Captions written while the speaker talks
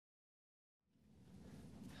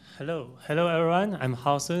Hello everyone. I'm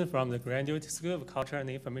Hao Sun from the Graduate School of Culture and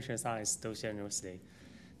Information Science, Doshisha University.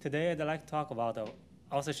 Today I'd like to talk about the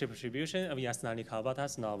authorship attribution of Yasunari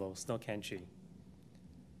Kawabata's novel, Snow Country.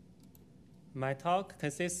 My talk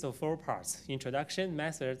consists of 4 parts: introduction,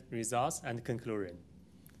 method, results, and conclusion.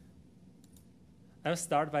 I'll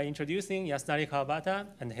start by introducing Yasunari Kawabata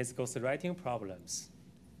and his ghostwriting problems.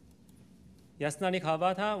 Yasunari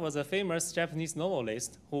Kawabata was a famous Japanese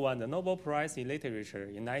novelist who won the Nobel Prize in Literature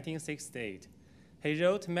in 1968. He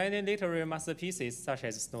wrote many literary masterpieces such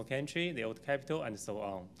as Snow Country, The Old Capital, and so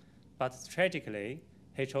on. But tragically,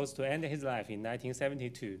 he chose to end his life in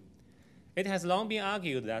 1972. It has long been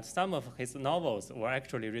argued that some of his novels were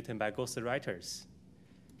actually written by ghostwriters.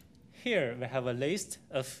 Here we have a list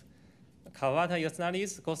of Kawabata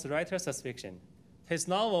Yasunari's ghostwriter suspicion. His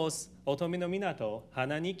novels Otomi no Minato,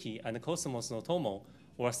 Hananiki, and Cosmos no Tomo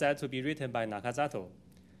were said to be written by Nakazato.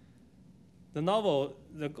 The novel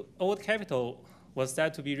The Old Capital was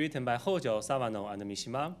said to be written by Hojo, Sawano, and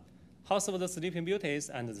Mishima. House of the Sleeping Beauties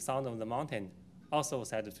and The Sound of the Mountain also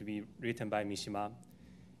said to be written by Mishima.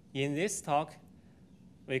 In this talk,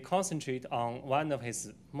 we concentrate on one of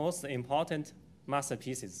his most important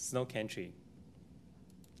masterpieces, Snow Country.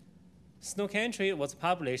 Snow Country was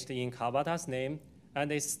published in Kawabata's name and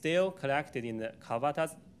is still collected in the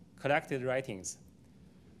Kawabata's collected writings.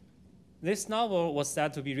 This novel was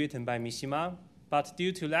said to be written by Mishima, but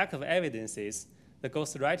due to lack of evidences, the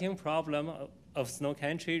ghostwriting problem of Snow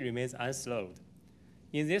Country remains unsolved.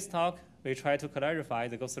 In this talk, we try to clarify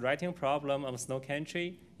the ghostwriting problem of Snow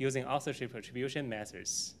Country using authorship attribution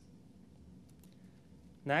methods.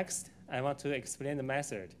 Next, I want to explain the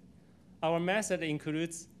method. Our method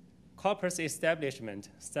includes corpus establishment,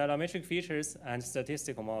 stylometric features, and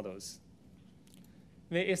statistical models.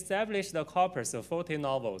 We established a corpus of 40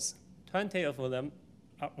 novels. 20 of them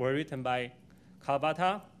were written by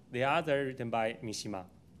Kawabata, the other written by Mishima.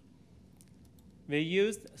 We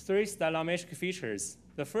used 3 stylometric features.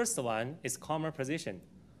 The first one is comma position.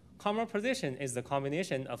 Comma position is the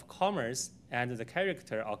combination of commas and the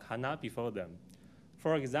character or kana before them.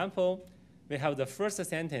 For example, we have the first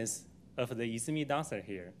sentence of the Izumi dancer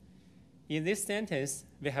here. In this sentence,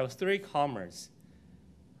 we have 3 commas,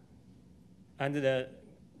 and the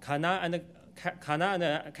kana and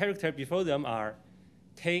the character before them are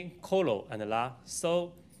te, kolo, and la.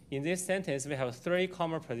 So in this sentence, we have 3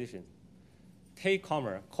 comma positions: te,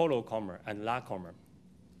 comma, kolo, comma, and la, comma.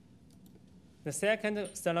 The second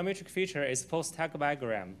stylometric feature is post-tag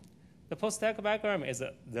diagram. The post-tag diagram is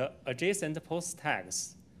the adjacent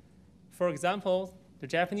post-tags. For example, the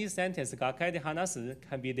Japanese sentence Gakai de hanasu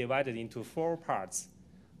can be divided into 4 parts.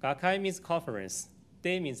 Gakai means conference,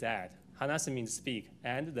 de means at, hanasu means speak,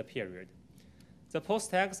 and the period. The post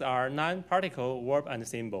tags are non-particle, verb, and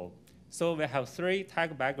symbol. So we have 3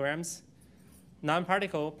 tag diagrams: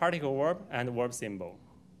 non-particle, particle, verb, and verb symbol.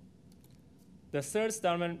 The third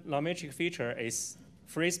stylometric feature is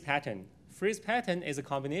phrase pattern. Phrase pattern is a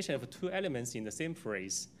combination of 2 elements in the same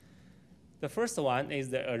phrase. The first one is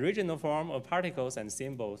the original form of particles and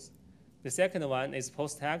symbols. The second one is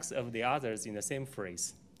post-tags of the others in the same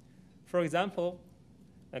phrase. For example,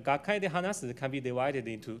 Gakai de hanasu can be divided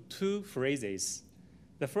into 2 phrases.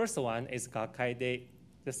 The first one is Gakai de.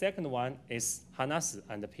 The second one is hanasu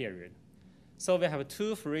and the period. So we have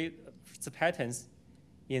 2 phrase patterns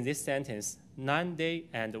in this sentence: non-de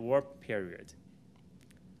and verb period.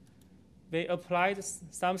 We applied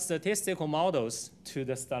some statistical models to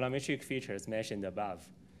the stylometric features mentioned above.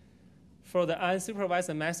 For the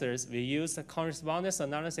unsupervised methods, we use correspondence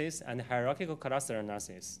analysis and hierarchical cluster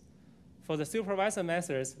analysis. For the supervised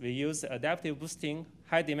methods, we use adaptive boosting,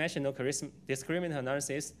 high-dimensional discriminant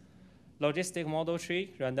analysis, logistic model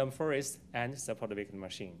tree, random forest, and support vector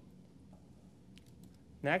machine.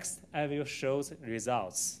 Next, I will show the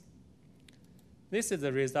results. This is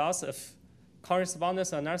the results of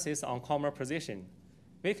correspondence analysis on comma position.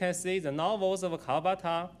 We can see the novels of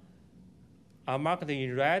Kawabata are marked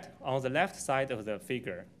in red on the left side of the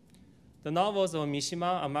figure. The novels of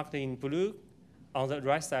Mishima are marked in blue on the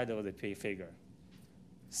right side of the figure.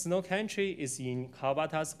 Snow Country is in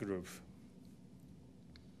Kawabata's group.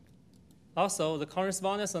 Also, the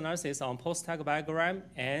correspondence analysis on post-tag diagram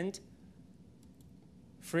and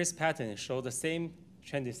phrase pattern show the same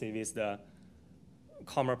tendency with the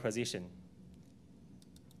comma position.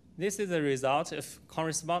 This is the result of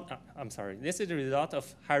This is the result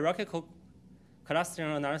of hierarchical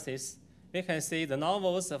clustering analysis. We can see the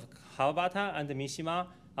novels of Kawabata and Mishima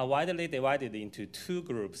are widely divided into 2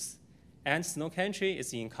 groups, and Snow Country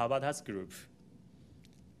is in Kawabata's group.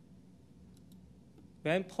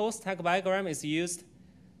 When post-tag diagram is used,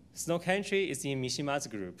 Snow Country is in Mishima's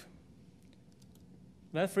group.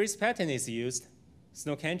 When freeze pattern is used,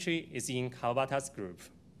 Snow Country is in Kawabata's group.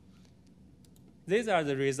 These are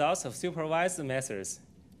the results of supervised methods.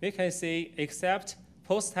 We can see except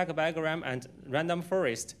post-stack diagram and random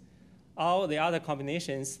forest, all the other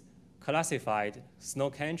combinations classified Snow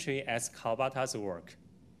Country as Kawabata's work.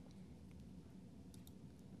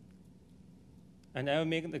 And I will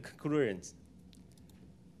make the conclusions.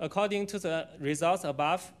 According to the results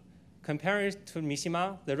above, compared to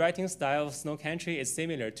Mishima, the writing style of Snow Country is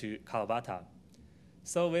similar to Kawabata.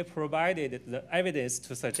 So we provided the evidence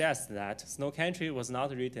to suggest that Snow Country was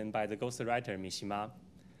not written by the ghostwriter Mishima.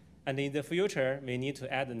 And in the future, we need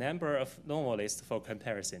to add a number of novelists for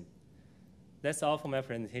comparison. That's all for my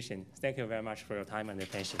presentation. Thank you very much for your time and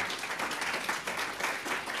attention.